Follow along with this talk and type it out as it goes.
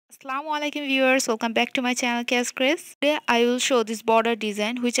Assalamualaikum viewers, welcome back to my channel Craze. Today I will show this border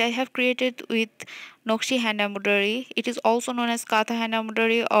design which I have created with Nakshi hand embroidery. It is also known as kantha hand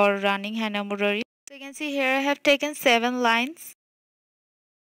embroidery or running hand embroidery. So you can see here I have taken 7 lines.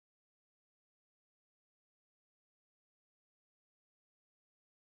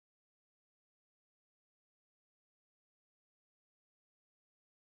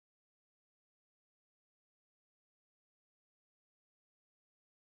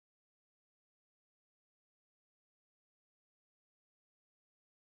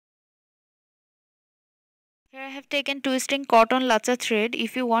 Here I have taken 2 string cotton lacha thread.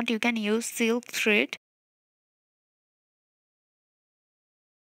 If you want you can use silk thread.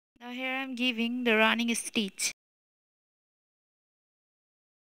 Now here I am giving the running stitch.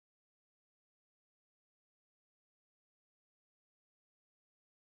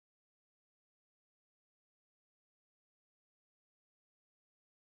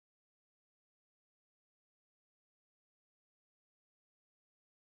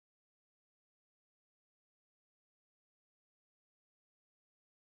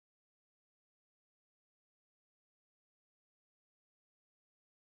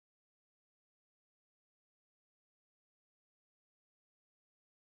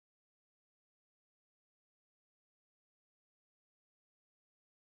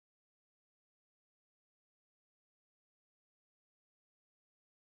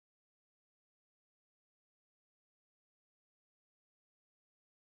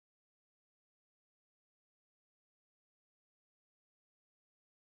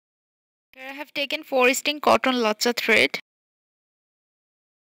 Here I have taken 4 string cotton lacha thread.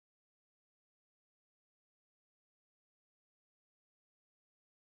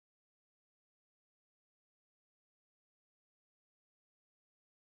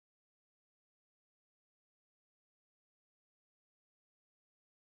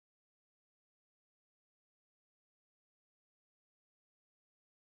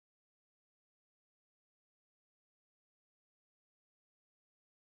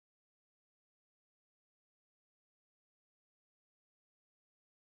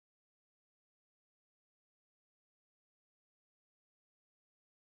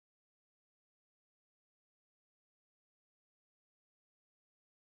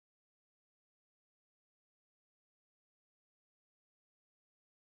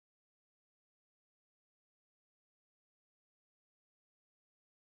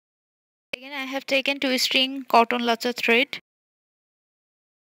 Again I have taken 2 string cotton lacha thread.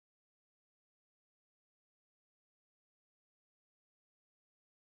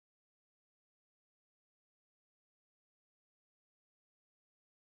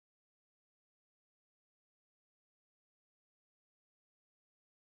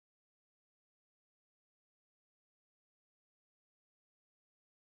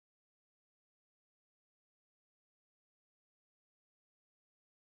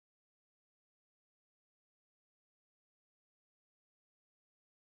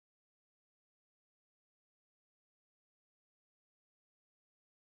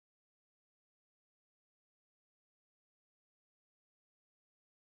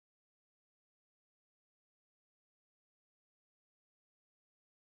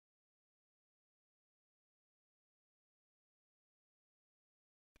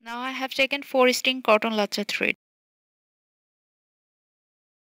 Now I have taken 4 string cotton lacha thread.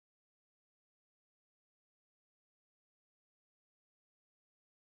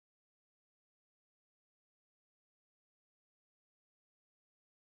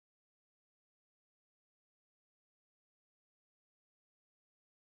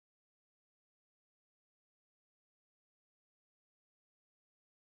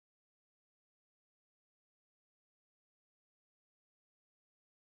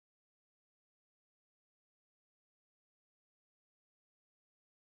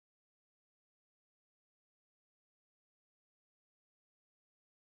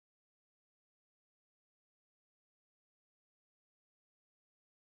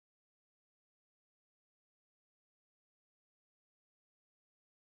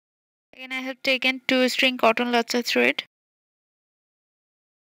 Again I have taken 2 string cotton lacha thread.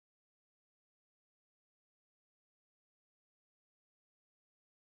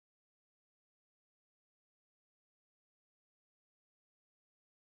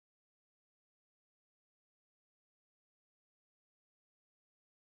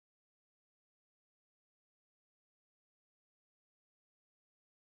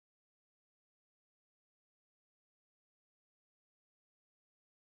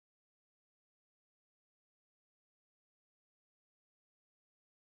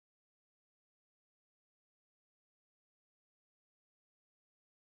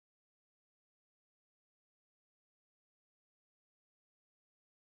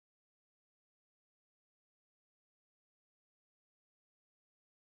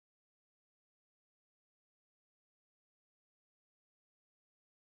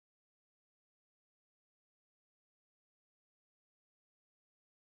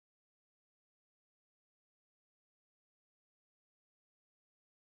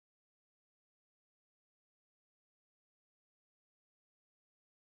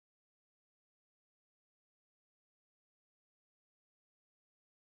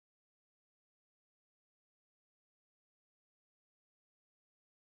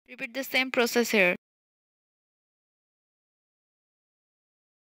 Repeat the same process here.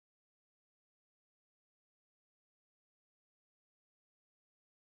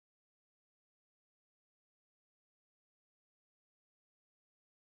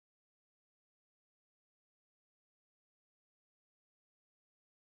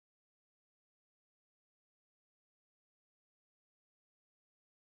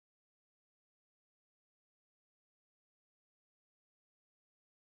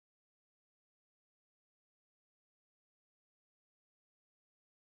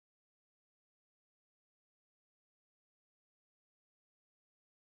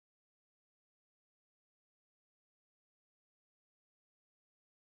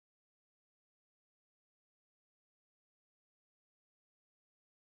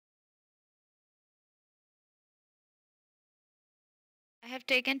 I have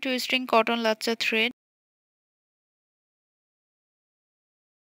taken 2 string cotton latcha thread.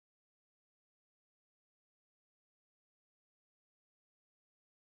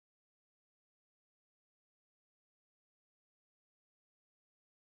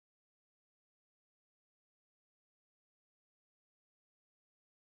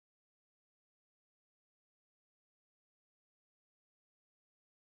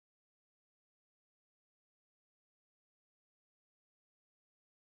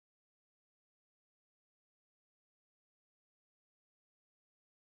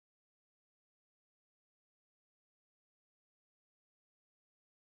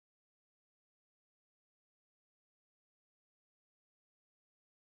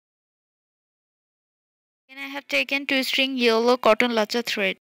 Then I have taken 2 string yellow cotton latcha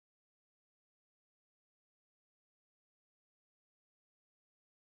thread.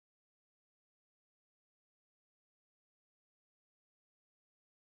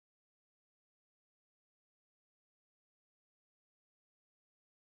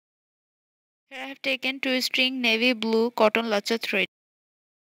 Here I have taken 2 string navy blue cotton latcha thread.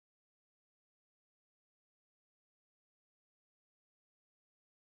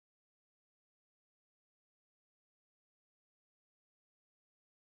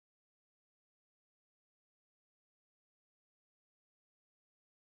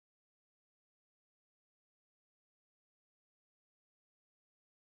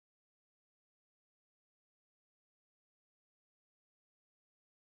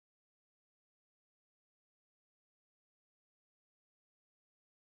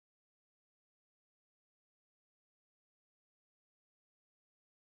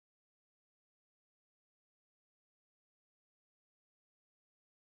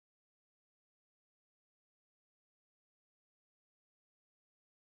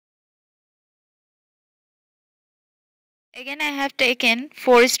 Again I have taken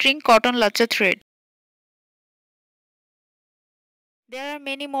 4 string cotton latcha thread. There are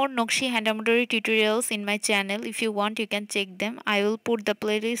many more Nakshi hand embroidery tutorials in my channel. If you want, you can check them. I will put the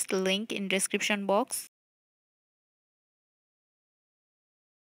playlist link in description box.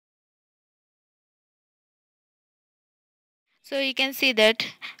 So you can see that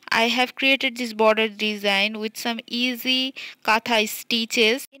I have created this border design with some easy kantha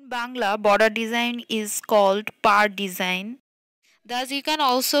stitches. In Bangla, border design is called paar design. Thus, you can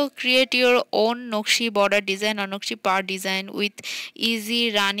also create your own Nakshi border design or Nakshi paar design with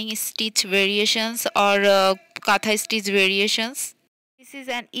easy running stitch variations or kantha stitch variations. This is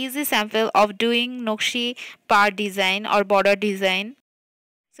an easy sample of doing Nakshi paar design or border design.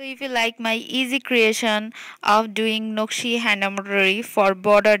 So if you like my easy creation of doing Nakshi hand embroidery for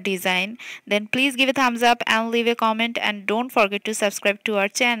border design, then please give a thumbs up and leave a comment, and don't forget to subscribe to our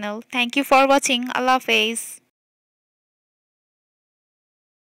channel. Thank you for watching. Allah Hafiz.